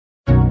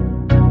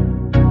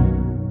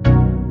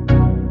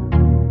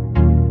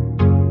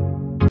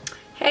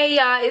Hey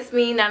y'all, it's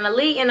me Nana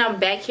Lee, and I'm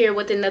back here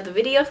with another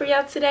video for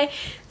y'all today.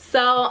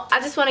 So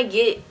I just want to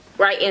get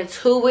right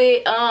into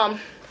it. I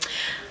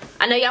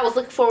know y'all was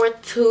looking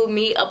forward to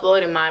me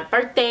uploading my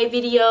birthday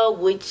video,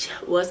 which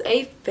was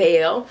a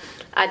fail.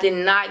 I did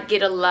not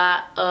get a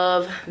lot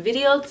of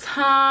video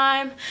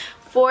time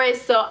for it,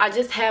 so I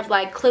just have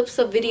like clips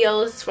of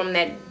videos from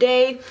that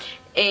day.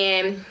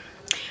 And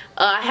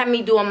I had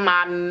me doing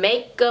my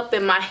makeup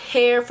and my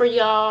hair for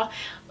y'all.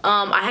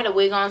 I had a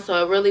wig on,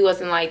 so it really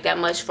wasn't like that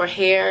much for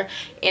hair,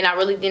 and I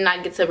really did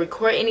not get to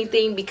record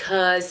anything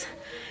because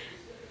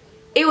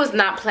it was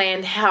not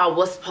planned how it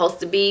was supposed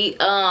to be.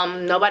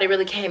 Nobody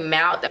really came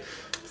out to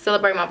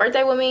celebrate my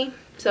birthday with me,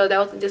 so that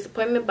was a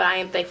disappointment, but I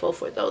am thankful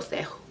for those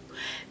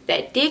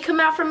that did come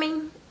out for me,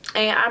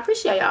 and I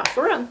appreciate y'all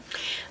for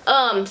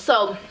real.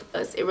 So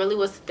it really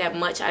wasn't that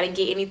much. I didn't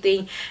get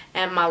anything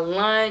at my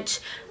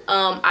lunch.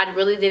 I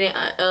really didn't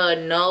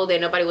know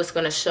that nobody was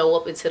gonna show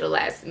up until the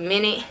last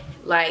minute.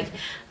 Like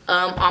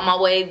on my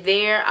way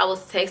there, I was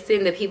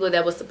texting the people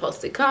that was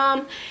supposed to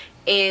come,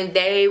 and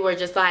they were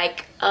just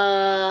like,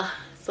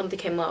 something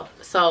came up.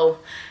 So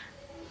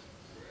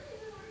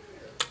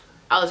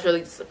I was really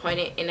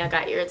disappointed, and I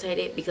got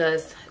irritated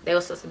because they were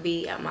supposed to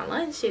be at my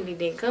lunch and they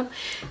didn't come.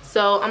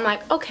 So I'm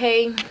like,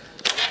 okay,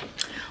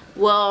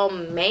 well,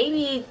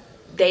 maybe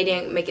they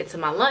didn't make it to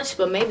my lunch,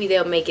 but maybe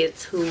they'll make it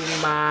to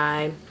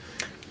my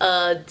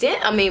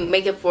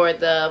make it for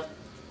the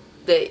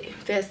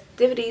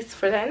festivities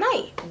for that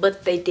night.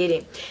 But they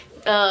didn't.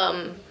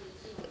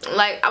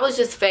 Like, I was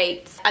just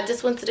fake. I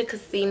just went to the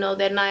casino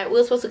that night. We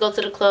were supposed to go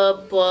to the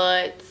club,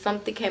 but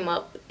something came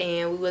up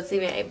and we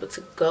wasn't even able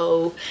to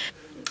go.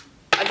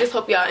 I just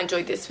hope y'all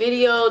enjoyed this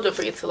video. Don't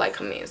forget to like,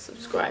 comment, and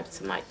subscribe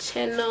to my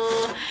channel.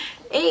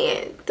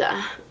 And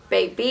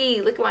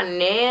baby, look at my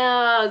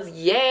nails.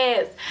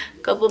 Yes,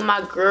 go with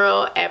my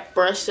girl at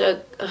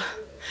Brusha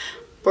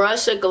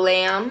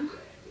Glam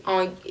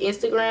on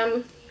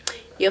Instagram.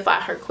 You'll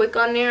find her quick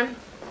on there,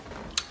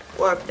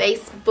 or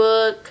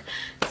Facebook.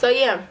 So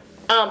yeah,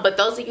 but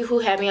those of you who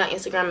have me on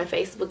Instagram and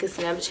Facebook and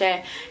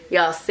Snapchat,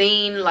 y'all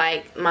seen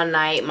like my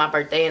night, my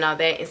birthday and all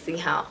that, and see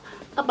how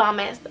a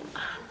bomb ass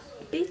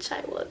bitch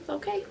I was.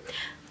 Okay,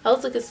 I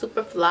was looking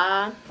super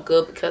fly,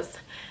 good, because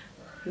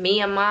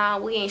me and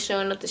mom, we ain't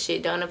showing up the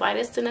shit. Don't invite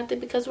us to nothing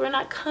because we're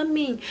not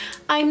coming.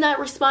 I'm not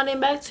responding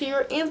back to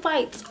your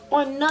invites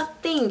or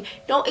nothing.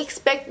 Don't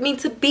expect me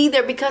to be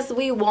there because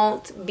we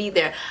won't be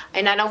there.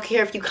 And I don't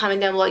care if you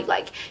comment down below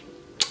like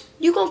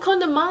you gonna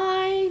come to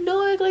mine.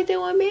 Don't act like they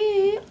want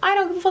me. I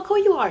don't give a fuck who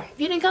you are. If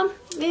you didn't come,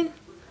 then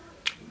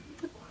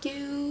fuck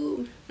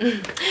you.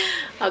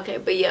 Okay,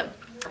 but yeah.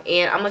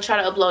 And I'm gonna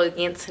try to upload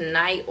again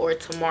tonight or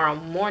tomorrow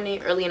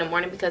morning, early in the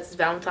morning, because it's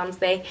Valentine's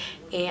Day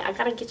and I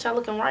gotta get y'all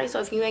looking right. So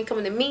if you ain't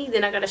coming to me,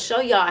 then I gotta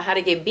show y'all how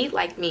to get beat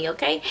like me,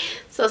 okay?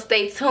 So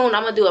stay tuned.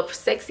 I'm gonna do a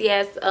sexy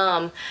ass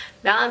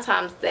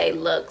Valentine's Day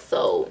look.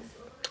 So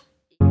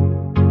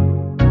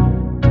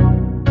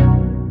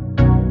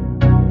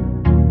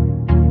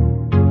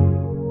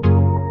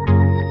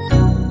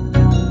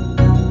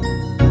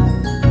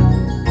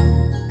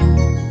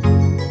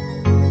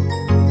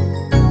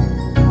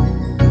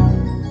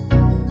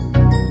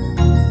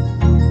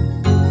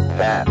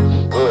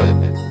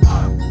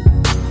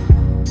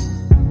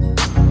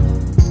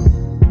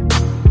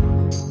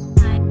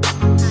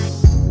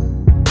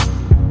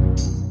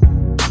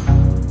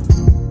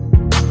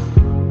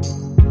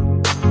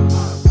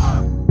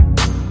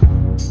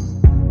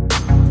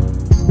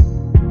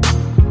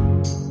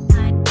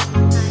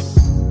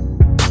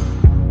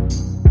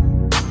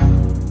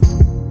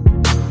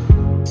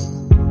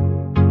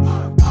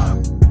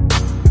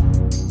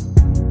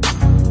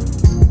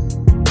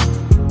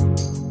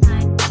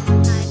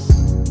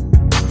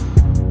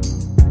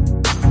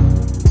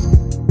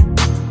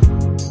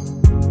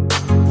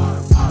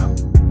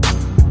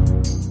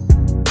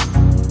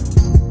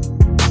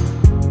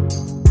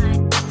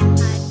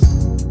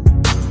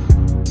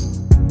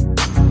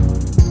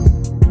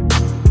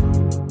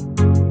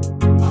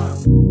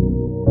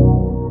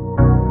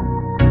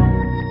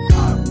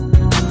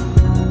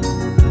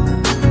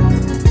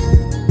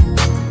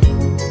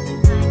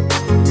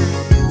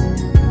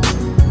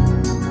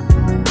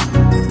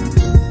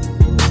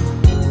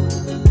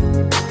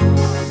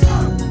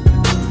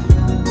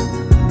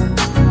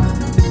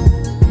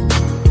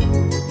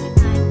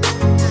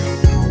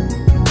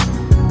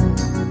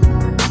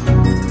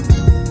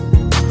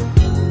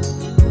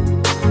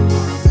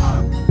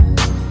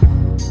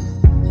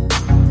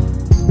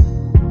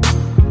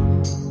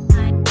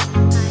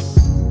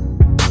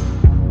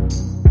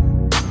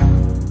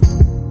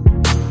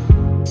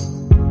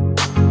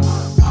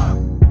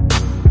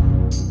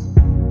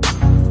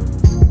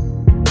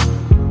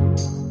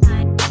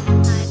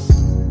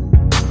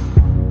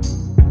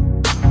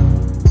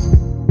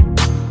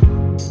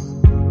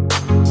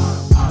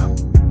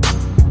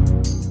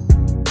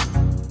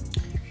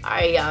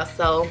alright y'all,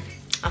 so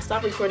I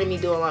stopped recording me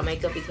doing my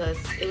makeup because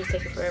it was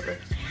taking forever.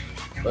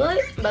 But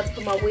I'm about to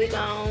put my wig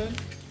on.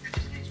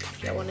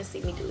 If y'all want to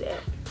see me do that.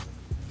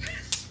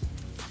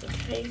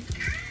 Okay.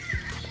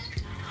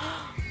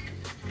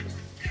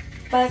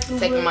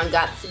 Taking my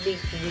got to be.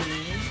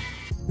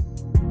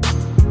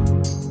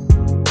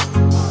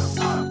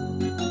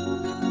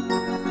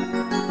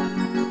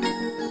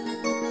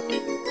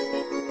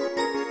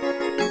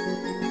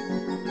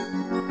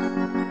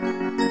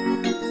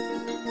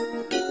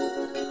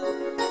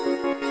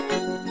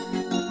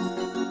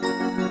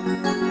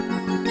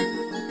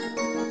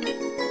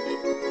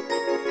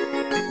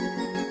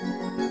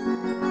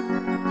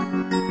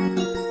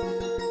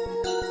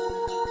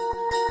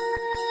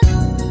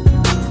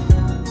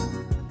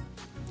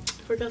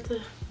 Forgot to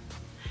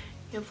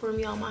inform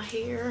y'all my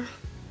hair.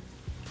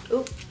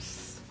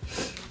 Oops.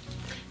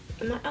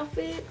 And my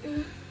outfit.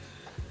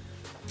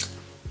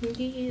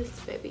 Yes,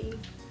 baby.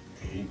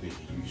 He think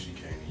he usually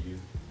came to you.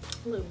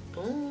 Little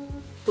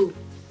boom. Boo.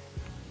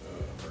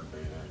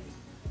 Birthday night.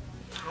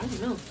 I don't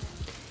know.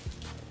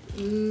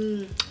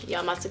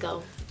 Y'all I'm about to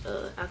go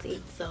out to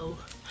eat, so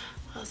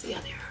I'll see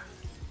y'all there.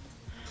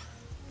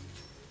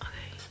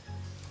 Okay.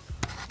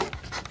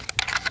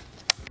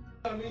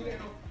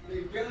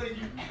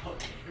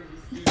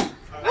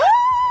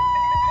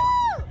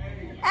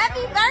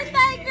 Happy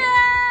birthday,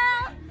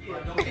 girl!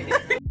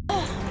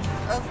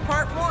 Of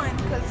part one,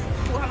 because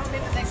I don't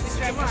even think we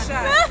drank a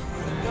shot.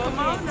 Come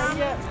on now.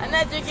 I'm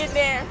not drinking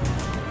there.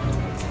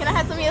 Can I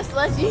have some of your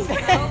slushy?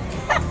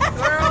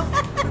 Girl,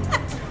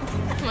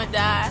 I'm gonna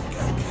die.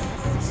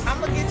 I'm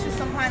gonna get you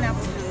some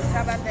pineapple juice.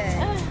 How about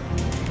that?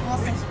 You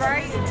want some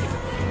Sprite?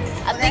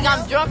 I think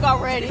I'm drunk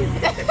already.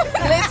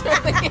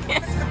 Literally.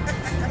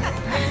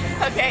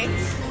 Okay.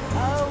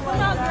 Oh my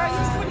God. Girl,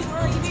 you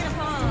 21. You need a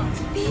pump.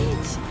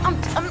 Bitch,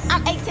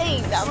 I'm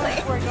 18 though.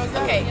 Like,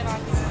 okay.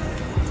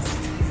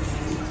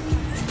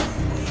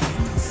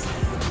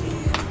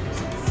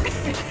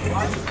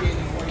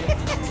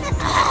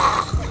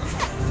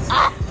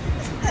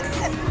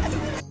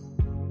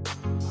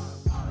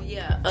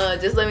 Yeah.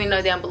 Just let me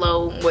know down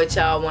below what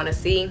y'all want to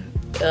see.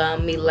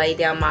 Me lay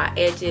down my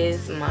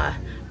edges, my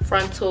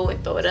frontal,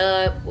 and throw it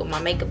up with my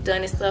makeup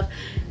done and stuff.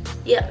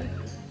 Yeah.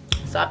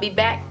 So I'll be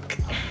back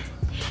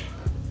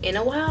in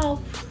a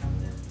while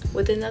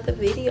with another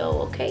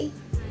video, okay?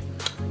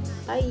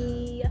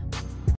 Bye.